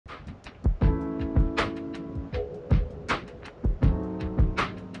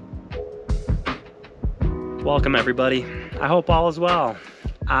Welcome everybody. I hope all is well.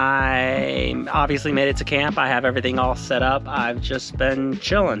 I obviously made it to camp. I have everything all set up. I've just been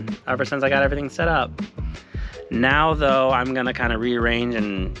chilling ever since I got everything set up. Now though, I'm gonna kind of rearrange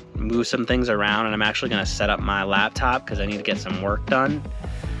and move some things around, and I'm actually gonna set up my laptop because I need to get some work done.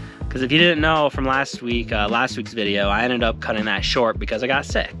 Because if you didn't know from last week's video, I ended up cutting that short because I got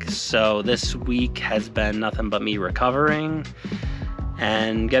sick. So this week has been nothing but me recovering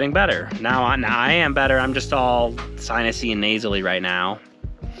and getting better. Now I am better. I'm just all sinusy and nasally right now.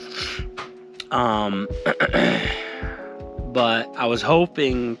 But I was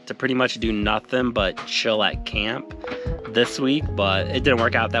hoping to pretty much do nothing but chill at camp this week, but it didn't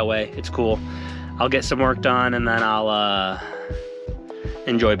work out that way. It's cool. I'll get some work done and then I'll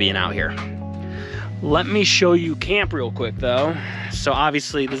enjoy being out here. Let me show you camp real quick though. So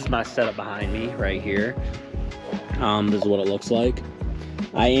obviously this is my setup behind me right here. This is what it looks like.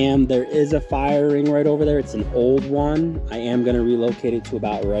 There is a fire ring right over there. It's an old one. I am gonna relocate it to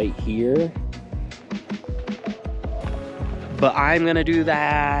about right here. But I'm gonna do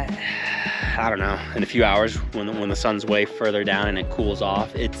that, I don't know, in a few hours when the sun's way further down and it cools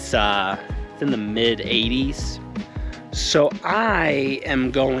off. It's in the mid 80s. So I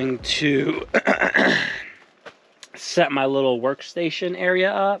am going to set my little workstation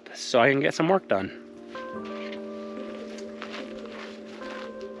area up so I can get some work done.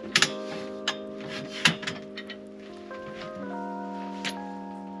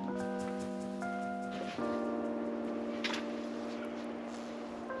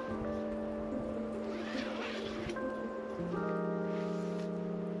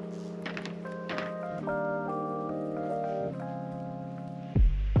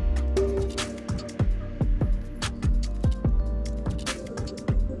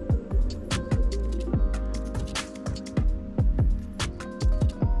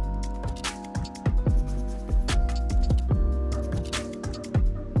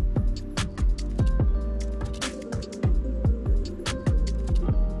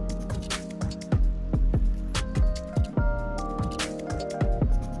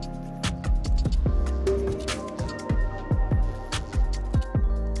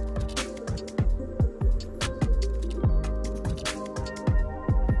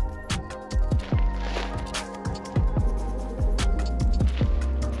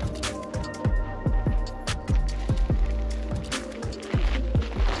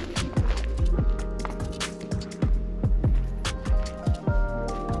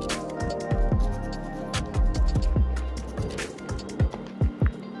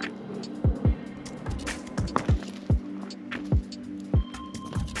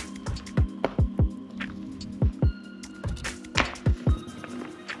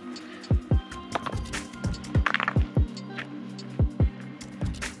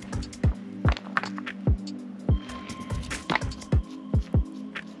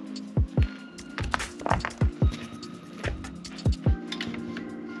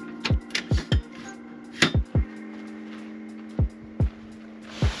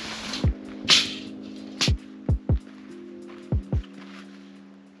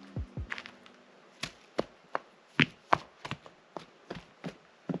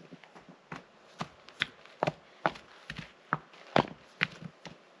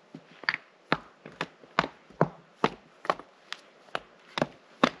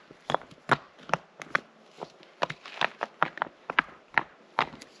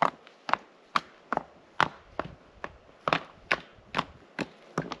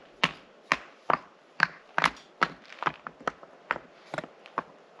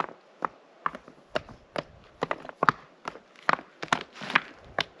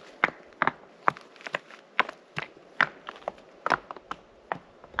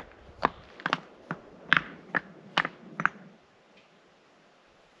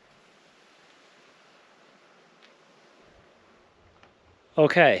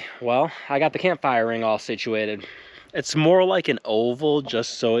 Okay, well, I got the campfire ring all situated. It's more like an oval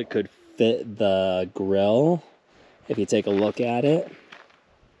just so it could fit the grill, if you take a look at it.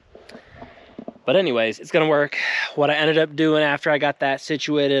 But anyways, it's gonna work. What I ended up doing after I got that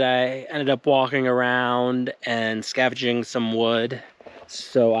situated, I ended up walking around and scavenging some wood.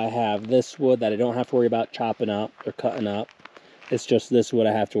 So I have this wood that I don't have to worry about chopping up or cutting up. It's just this wood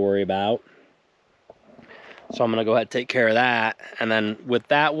I have to worry about. So I'm gonna go ahead and take care of that. And then with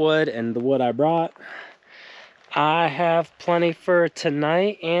that wood and the wood I brought, I have plenty for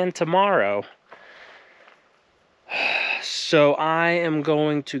tonight and tomorrow. So I am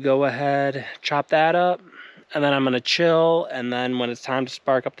going to go ahead, chop that up, and then I'm gonna chill. And then when it's time to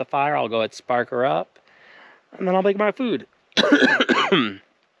spark up the fire, I'll go ahead and spark her up, and then I'll make my food.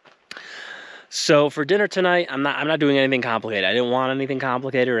 So for dinner tonight, I'm not doing anything complicated. I didn't want anything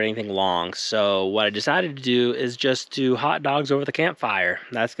complicated or anything long. So what I decided to do is just do hot dogs over the campfire.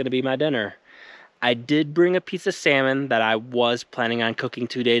 That's gonna be my dinner. I did bring a piece of salmon that I was planning on cooking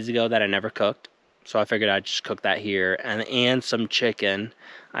 2 days ago that I never cooked. So I figured I'd just cook that here, and some chicken.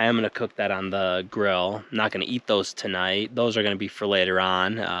 I am gonna cook that on the grill. I'm not gonna eat those tonight. Those are gonna be for later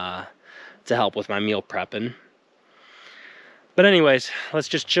on to help with my meal prepping. But anyways, let's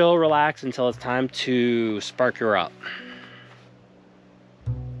just chill, relax until it's time to spark her up.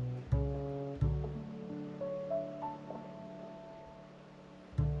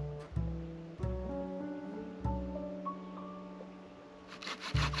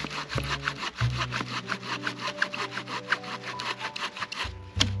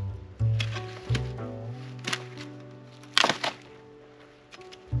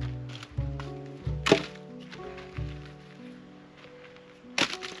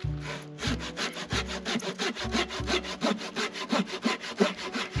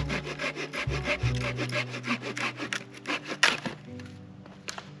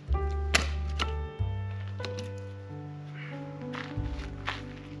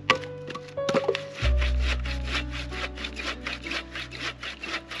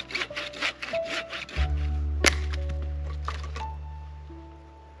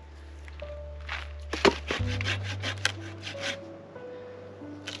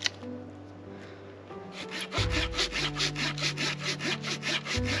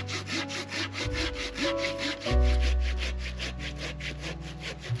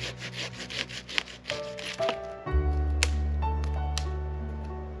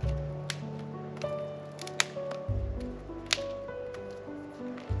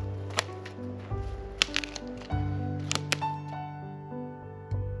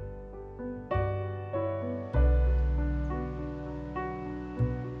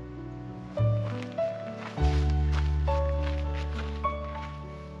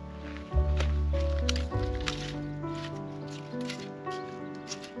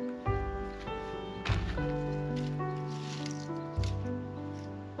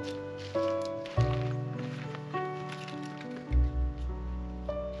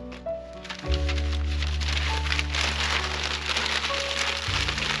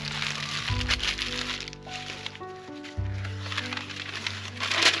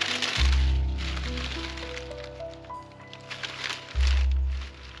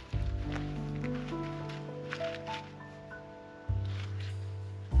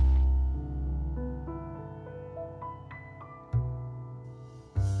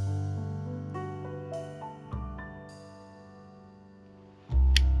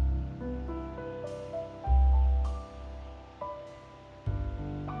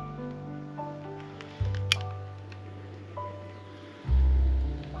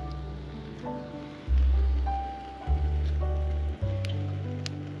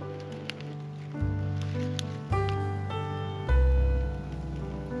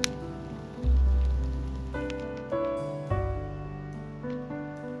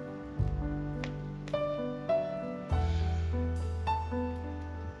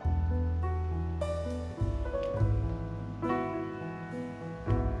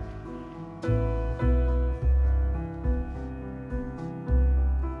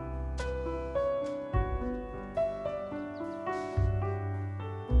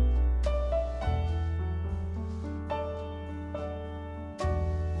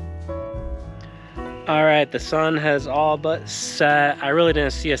 All right, the sun has all but set. I really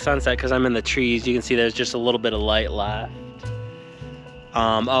didn't see a sunset because I'm in the trees. You can see there's just a little bit of light left.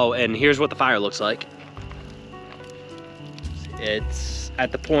 Oh, and here's what the fire looks like. It's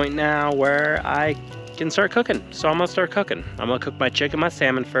at the point now where I can start cooking. So I'm gonna start cooking. I'm gonna cook my chicken, my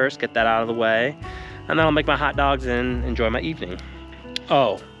salmon first, get that out of the way, and then I'll make my hot dogs and enjoy my evening.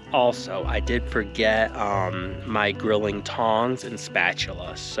 Oh, also, I did forget my grilling tongs and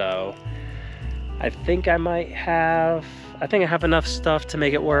spatula. So I think I have enough stuff to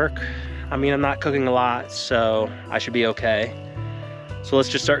make it work. I mean, I'm not cooking a lot, so I should be okay. So let's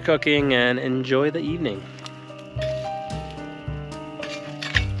just start cooking and enjoy the evening.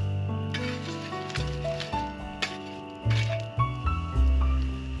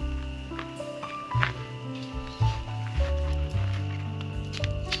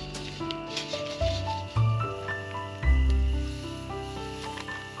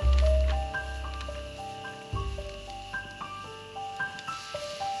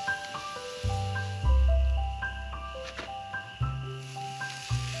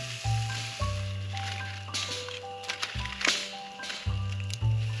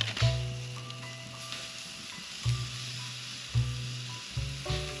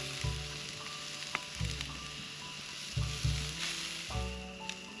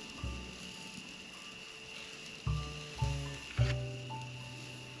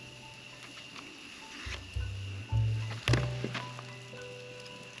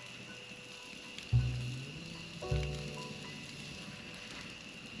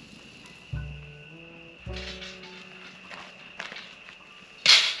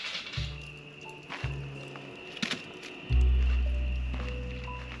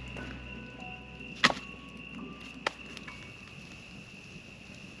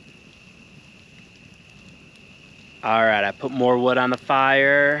 All right, I put more wood on the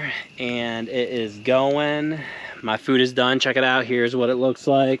fire and it is going. My food is done. Check it out. Here's what it looks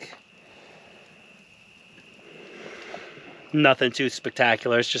like. Nothing too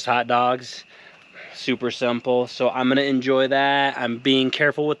spectacular. It's just hot dogs. Super simple. So I'm gonna enjoy that. I'm being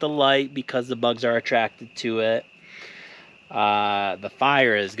careful with the light because the bugs are attracted to it. The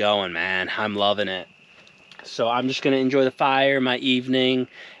fire is going, man. I'm loving it. So I'm just gonna enjoy the fire, my evening.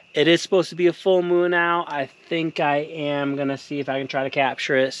 It is supposed to be a full moon out. I think I am gonna see if I can try to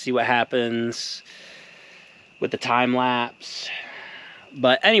capture it, see what happens with the time lapse.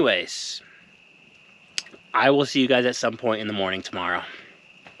 But anyways, I will see you guys at some point in the morning tomorrow.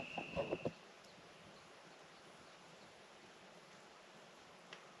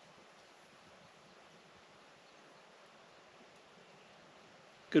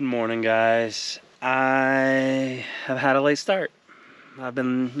 Good morning, guys. I have had a late start. I've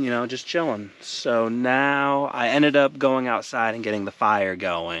been, just chilling. So now I ended up going outside and getting the fire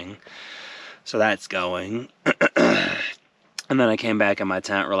going. So that's going. And then I came back in my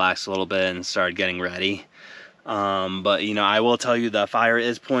tent, relaxed a little bit, and started getting ready. But, I will tell you the fire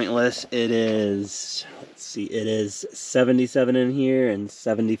is pointless. It is, let's see, it is 77 in here and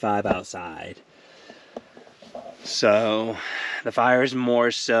 75 outside. So the fire is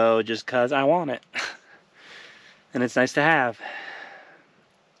more so just because I want it. And it's nice to have.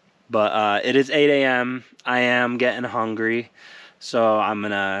 But it is 8 a.m. I am getting hungry. So I'm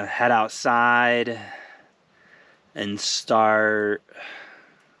going to head outside and start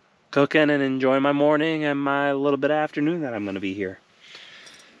cooking and enjoying my morning and my little bit of afternoon that I'm going to be here.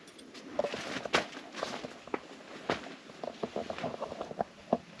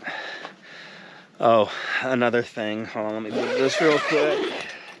 Oh, another thing. Hold on, let me move this real quick.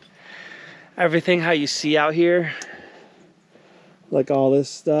 Everything how you see out here, like all this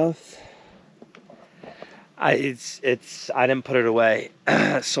stuff, I didn't put it away.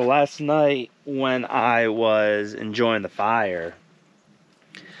 So last night when I was enjoying the fire,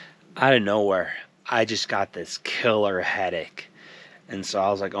 out of nowhere, I just got this killer headache. And so I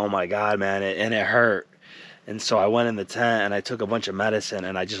was like, oh my God, man, and it hurt. And so I went in the tent and I took a bunch of medicine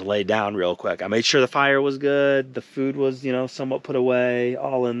and I just laid down real quick. I made sure the fire was good, the food was, somewhat put away,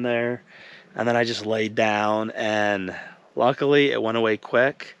 all in there. And then I just laid down and luckily it went away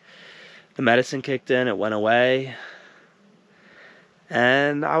quick. The medicine kicked in, it went away,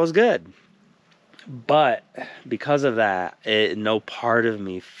 and I was good. But because of that, no part of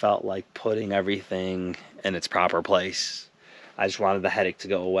me felt like putting everything in its proper place. I just wanted the headache to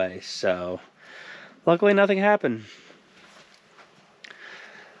go away. So luckily nothing happened.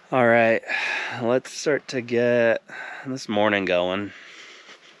 All right, let's start to get this morning going.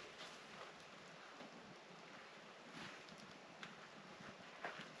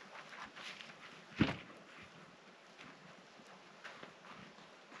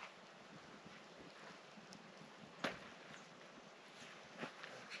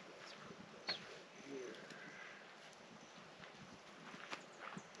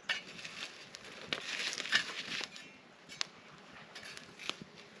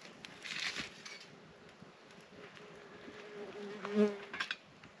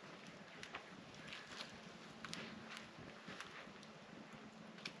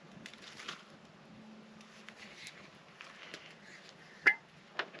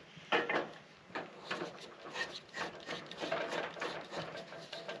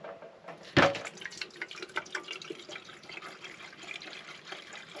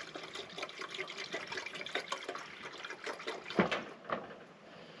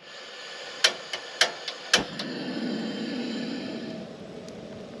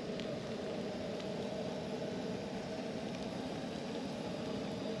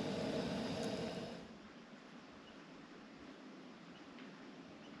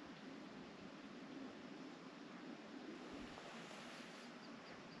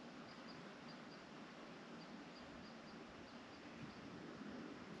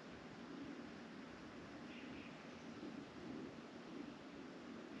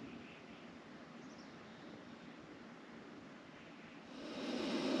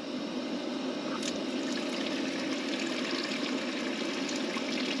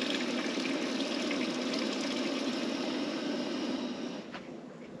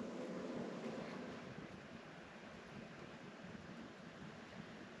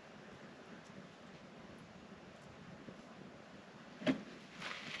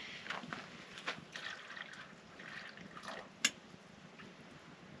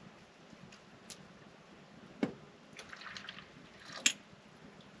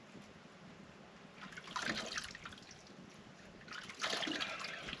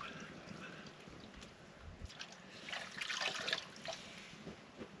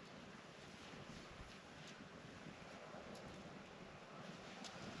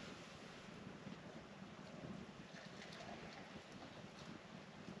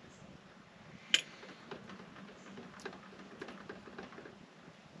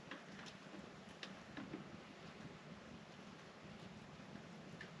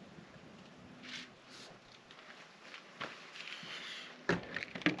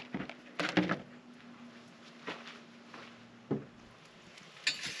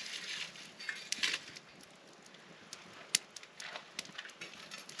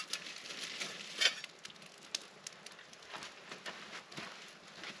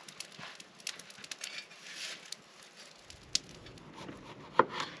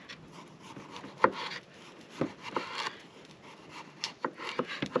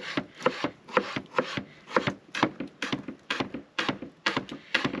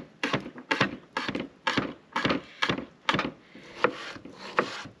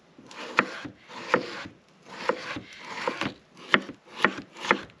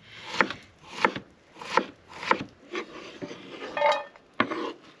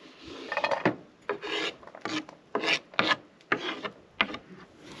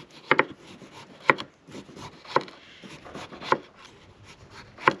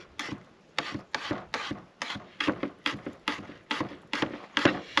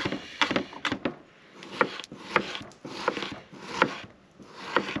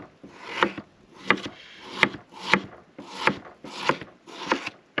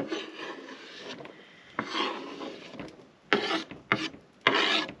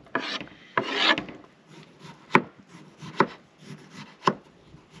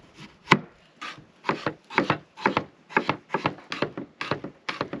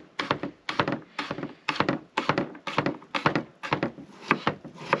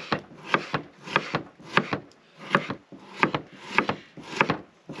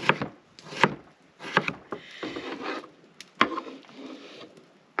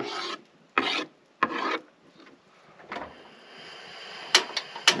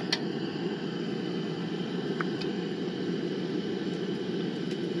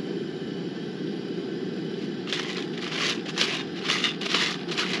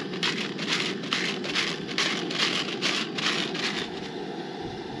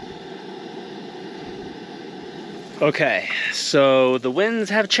 Okay, so the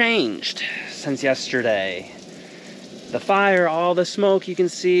winds have changed since yesterday. The fire, all the smoke you can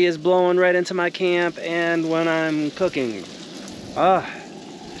see is blowing right into my camp and when I'm cooking.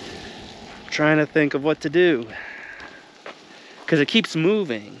 Trying to think of what to do. Because it keeps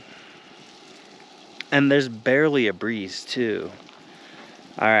moving. And there's barely a breeze too.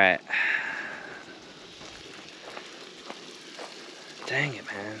 All right. Dang it,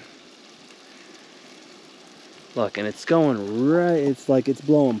 man. Look, and it's going right, it's like it's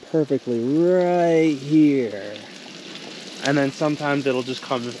blowing perfectly right here. And then sometimes it'll just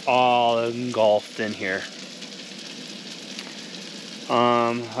come all engulfed in here.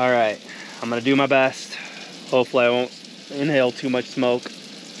 All right, I'm gonna do my best. Hopefully I won't inhale too much smoke.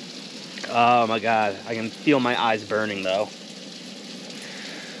 Oh my God, I can feel my eyes burning though.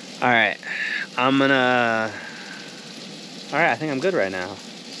 All right, I think I'm good right now.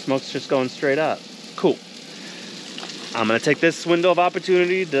 Smoke's just going straight up. Cool. I'm gonna take this window of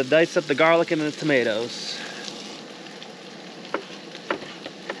opportunity to dice up the garlic and the tomatoes.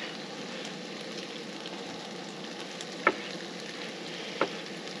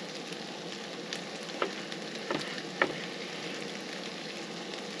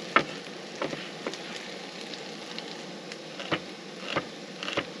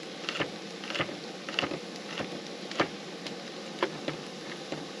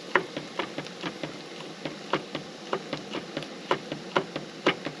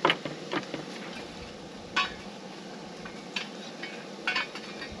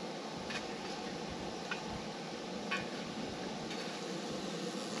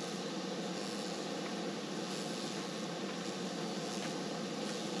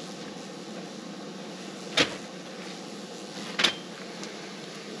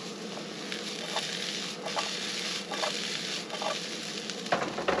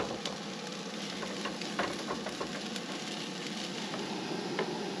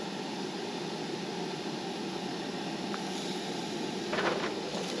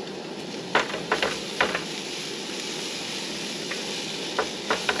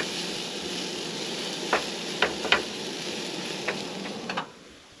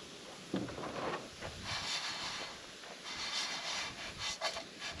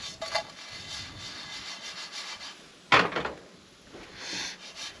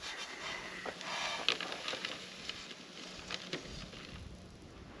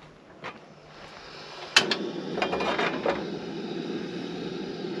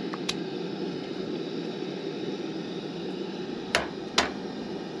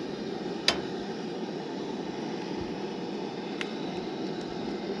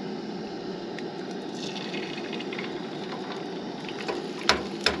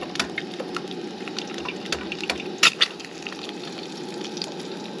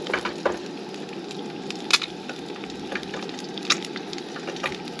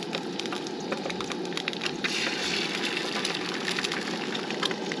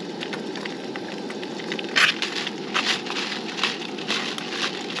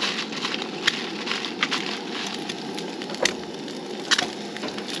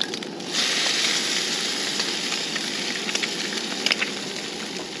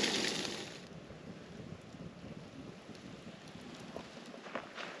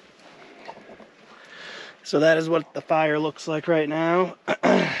 So that is what the fire looks like right now.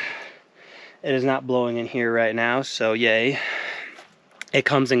 It is not blowing in here right now, so yay. It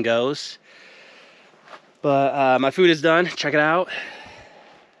comes and goes. But my food is done. Check it out.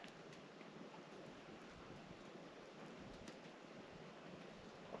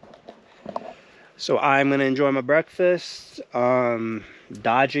 So I'm gonna enjoy my breakfast,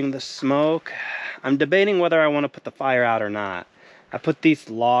 dodging the smoke. I'm debating whether I want to put the fire out or not. I put these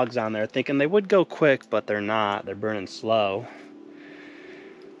logs on there thinking they would go quick, but they're not. They're burning slow.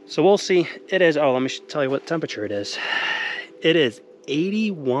 So we'll see. It is, oh, let me tell you what temperature it is. It is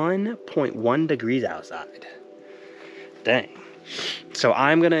 81.1 degrees outside. Dang. So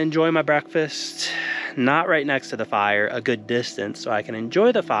I'm going to enjoy my breakfast, not right next to the fire, a good distance, so I can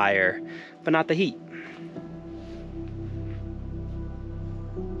enjoy the fire, but not the heat.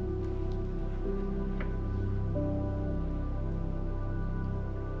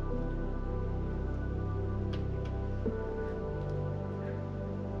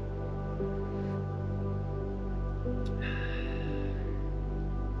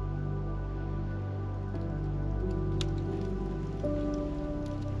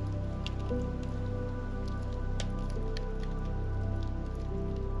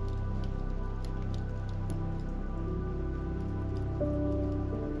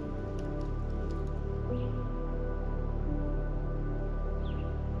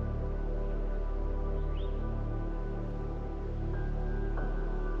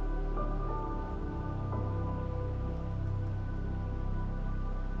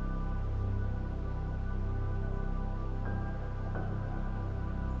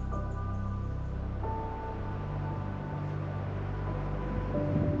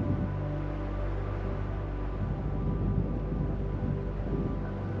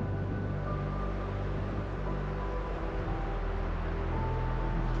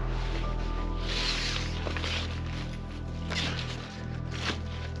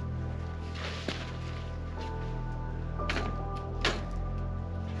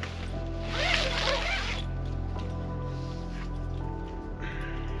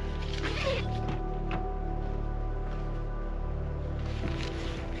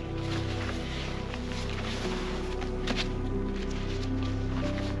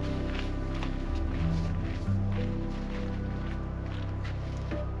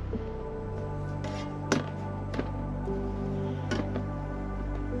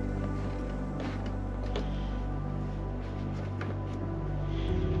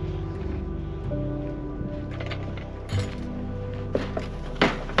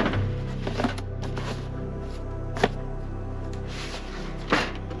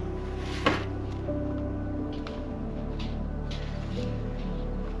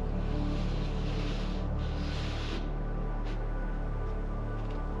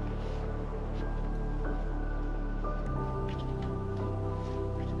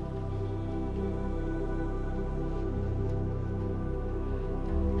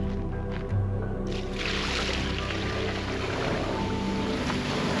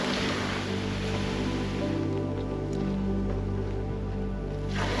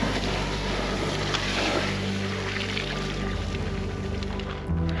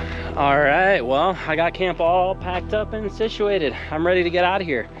 All right, well, I got camp all packed up and situated. I'm ready to get out of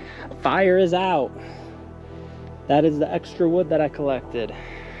here. Fire is out. That is the extra wood that I collected.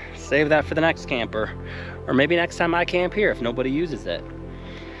 Save that for the next camper, or maybe next time I camp here if nobody uses it.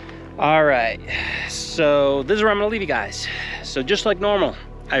 All right, so this is where I'm gonna leave you guys. So just like normal,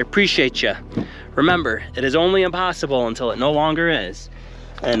 I appreciate you. Remember, it is only impossible until it no longer is.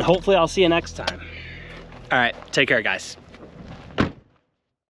 And hopefully I'll see you next time. All right, take care, guys.